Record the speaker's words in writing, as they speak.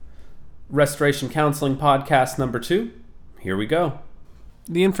Restoration Counseling Podcast number 2. Here we go.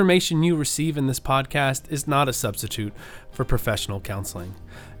 The information you receive in this podcast is not a substitute for professional counseling.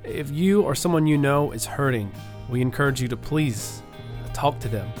 If you or someone you know is hurting, we encourage you to please talk to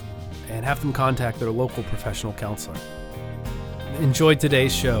them and have them contact their local professional counselor. Enjoy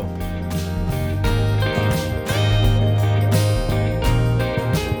today's show.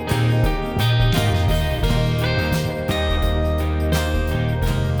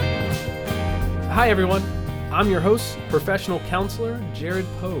 Hi everyone, I'm your host, professional counselor Jared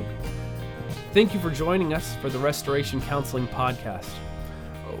Pogue. Thank you for joining us for the Restoration Counseling Podcast.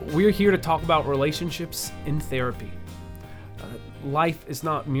 We're here to talk about relationships in therapy. Life is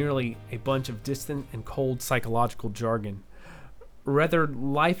not merely a bunch of distant and cold psychological jargon. Rather,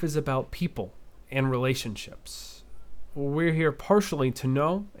 life is about people and relationships. We're here partially to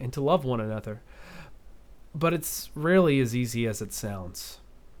know and to love one another, but it's rarely as easy as it sounds.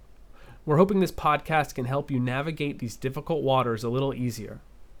 We're hoping this podcast can help you navigate these difficult waters a little easier.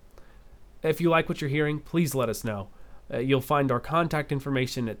 If you like what you're hearing, please let us know. You'll find our contact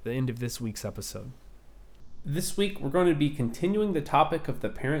information at the end of this week's episode. This week, we're going to be continuing the topic of the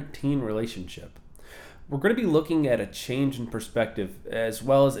parent-teen relationship. We're going to be looking at a change in perspective, as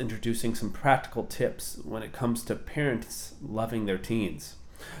well as introducing some practical tips when it comes to parents loving their teens.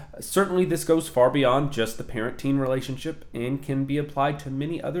 Certainly, this goes far beyond just the parent-teen relationship and can be applied to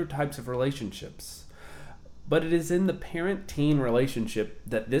many other types of relationships. But it is in the parent-teen relationship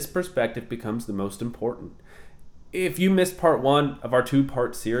that this perspective becomes the most important. If you missed part 1 of our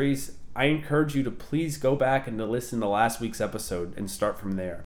 2-part series, I encourage you to please go back and to listen to last week's episode and start from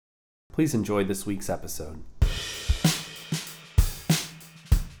there. Please enjoy this week's episode.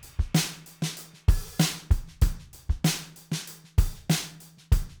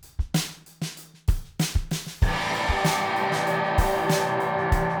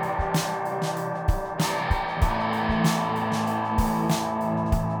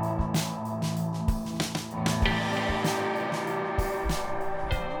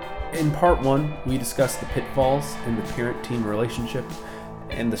 In part 1, we discussed the pitfalls in the parent-teen relationship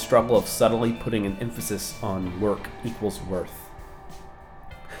and the struggle of subtly putting an emphasis on work equals worth.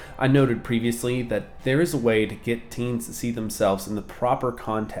 I noted previously that there is a way to get teens to see themselves in the proper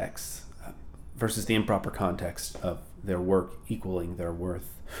context versus the improper context of their work equaling their worth,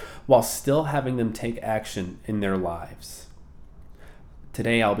 while still having them take action in their lives.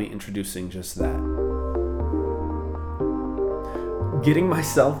 Today I'll be introducing just that. Getting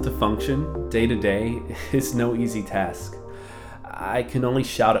myself to function day to day is no easy task. I can only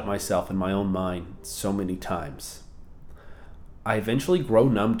shout at myself in my own mind so many times. I eventually grow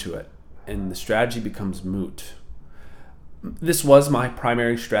numb to it, and the strategy becomes moot. This was my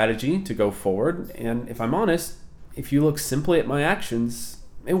primary strategy to go forward, and if I'm honest, if you look simply at my actions,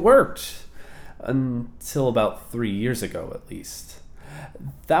 it worked. Until about 3 years ago, at least.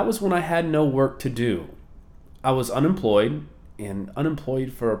 That was when I had no work to do. I was unemployed, and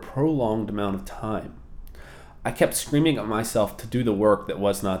unemployed for a prolonged amount of time. I kept screaming at myself to do the work that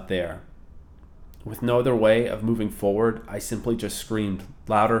was not there. With no other way of moving forward, I simply just screamed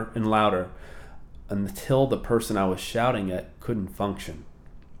louder and louder until the person I was shouting at couldn't function.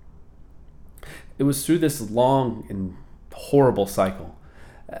 It was through this long and horrible cycle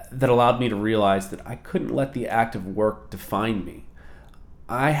that allowed me to realize that I couldn't let the act of work define me.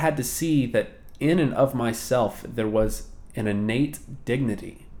 I had to see that in and of myself there was an innate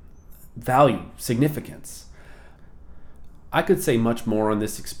dignity, value, significance. I could say much more on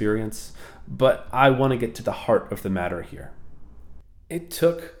this experience, but I want to get to the heart of the matter here. It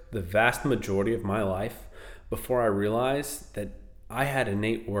took the vast majority of my life before I realized that I had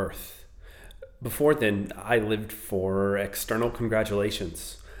innate worth. Before then, I lived for external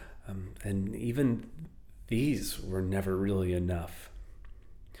congratulations, and even these were never really enough.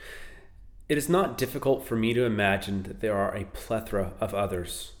 It is not difficult for me to imagine that there are a plethora of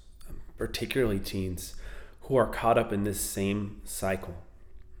others, particularly teens, who are caught up in this same cycle.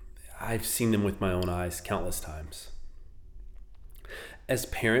 I've seen them with my own eyes countless times. As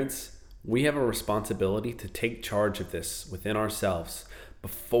parents, we have a responsibility to take charge of this within ourselves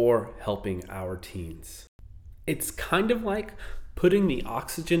before helping our teens. It's kind of like putting the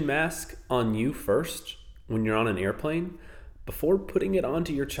oxygen mask on you first when you're on an airplane before putting it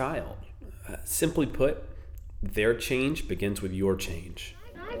onto your child. Simply put, their change begins with your change.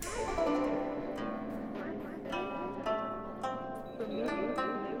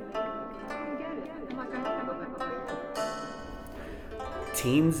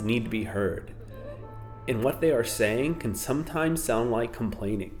 Teens need to be heard, and what they are saying can sometimes sound like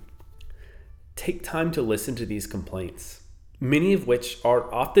complaining. Take time to listen to these complaints. many of which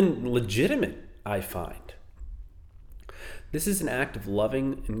are often legitimate, I find. This is an act of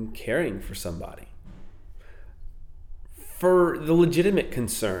loving and caring for somebody. For the legitimate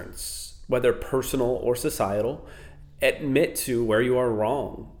concerns, whether personal or societal, admit to where you are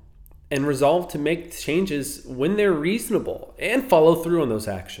wrong and resolve to make changes when they're reasonable and follow through on those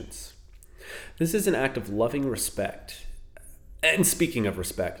actions. This is an act of loving respect. And speaking of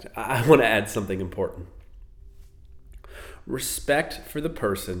respect, I want to add something important. Respect for the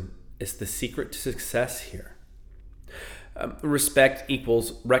person is the secret to success here. Respect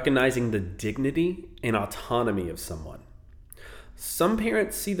equals recognizing the dignity and autonomy of someone. Some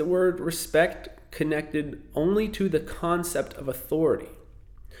parents see the word respect connected only to the concept of authority.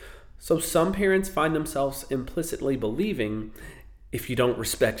 So some parents find themselves implicitly believing, if you don't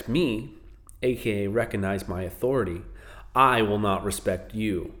respect me, aka recognize my authority, I will not respect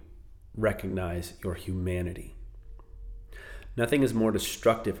you, recognize your humanity. Nothing is more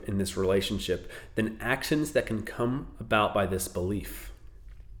destructive in this relationship than actions that can come about by this belief.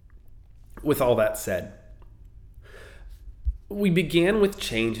 With all that said, we began with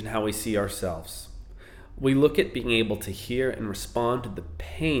change in how we see ourselves. We look at being able to hear and respond to the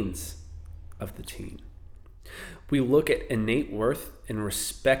pains of the teen. We look at innate worth in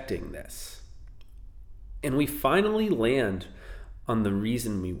respecting this. And we finally land on the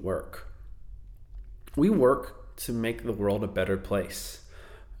reason we work. We work to make the world a better place,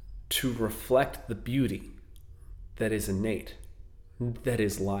 to reflect the beauty that is innate, that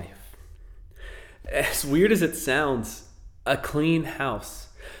is life. As weird as it sounds, a clean house,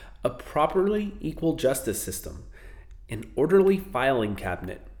 a properly equal justice system, an orderly filing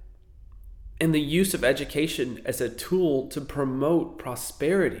cabinet, and the use of education as a tool to promote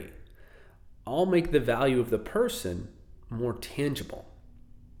prosperity all make the value of the person more tangible.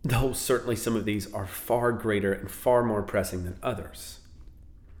 Though certainly some of these are far greater and far more pressing than others.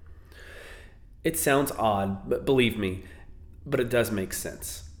 It sounds odd, but believe me, but it does make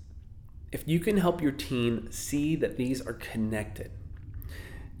sense. If you can help your teen see that these are connected,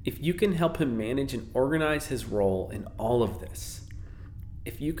 if you can help him manage and organize his role in all of this,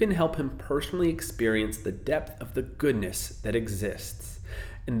 if you can help him personally experience the depth of the goodness that exists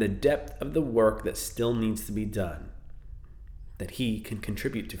and the depth of the work that still needs to be done, that he can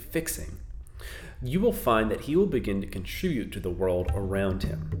contribute to fixing, you will find that he will begin to contribute to the world around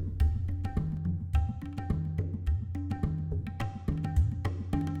him.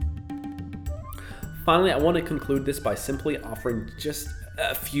 Finally, I want to conclude this by simply offering just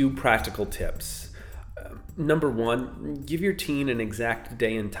a few practical tips. Number one, give your teen an exact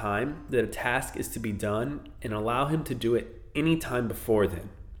day and time that a task is to be done and allow him to do it any time before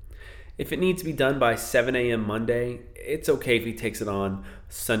then. If it needs to be done by 7 a.m. Monday, it's okay if he takes it on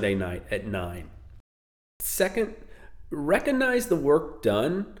Sunday night at 9. Second, recognize the work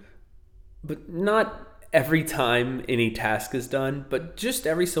done, but not every time any task is done, but just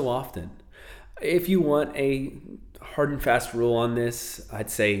every so often. If you want a hard and fast rule on this,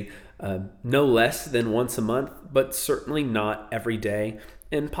 I'd say no less than once a month, but certainly not every day,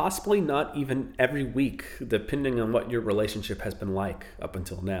 and possibly not even every week, depending on what your relationship has been like up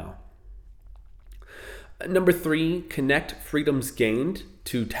until now. Number 3, connect freedoms gained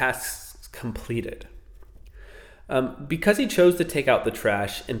to tasks completed. Because he chose to take out the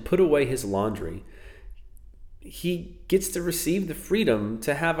trash and put away his laundry, he gets to receive the freedom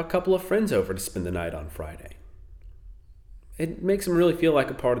to have a couple of friends over to spend the night on Friday. It makes him really feel like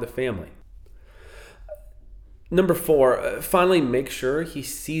a part of the family. Number 4, finally make sure he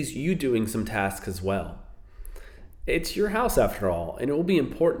sees you doing some tasks as well. It's your house after all, and it will be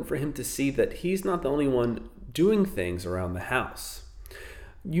important for him to see that he's not the only one doing things around the house.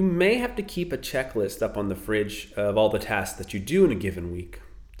 You may have to keep a checklist up on the fridge of all the tasks that you do in a given week,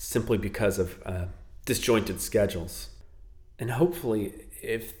 simply because of disjointed schedules. And hopefully,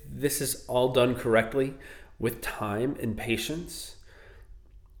 if this is all done correctly, with time and patience,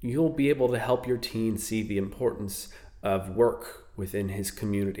 you'll be able to help your teen see the importance of work within his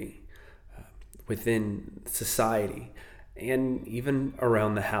community, within society, and even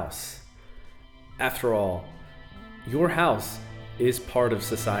around the house. After all, your house is part of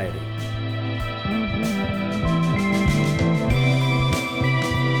society.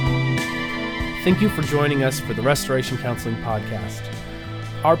 Thank you for joining us for the Restoration Counseling Podcast.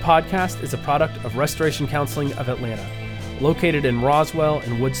 Our podcast is a product of Restoration Counseling of Atlanta, located in Roswell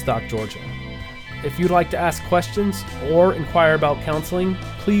and Woodstock, Georgia. If you'd like to ask questions or inquire about counseling,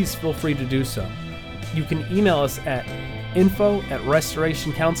 please feel free to do so. You can email us at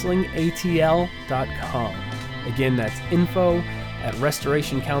info@restorationcounselingatl.com. Again, that's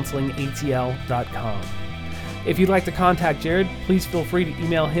info@restorationcounselingatl.com. If you'd like to contact Jared, please feel free to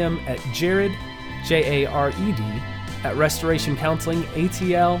email him at Jared, Jared, at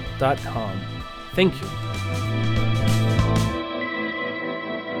restorationcounselingatl.com. Thank you.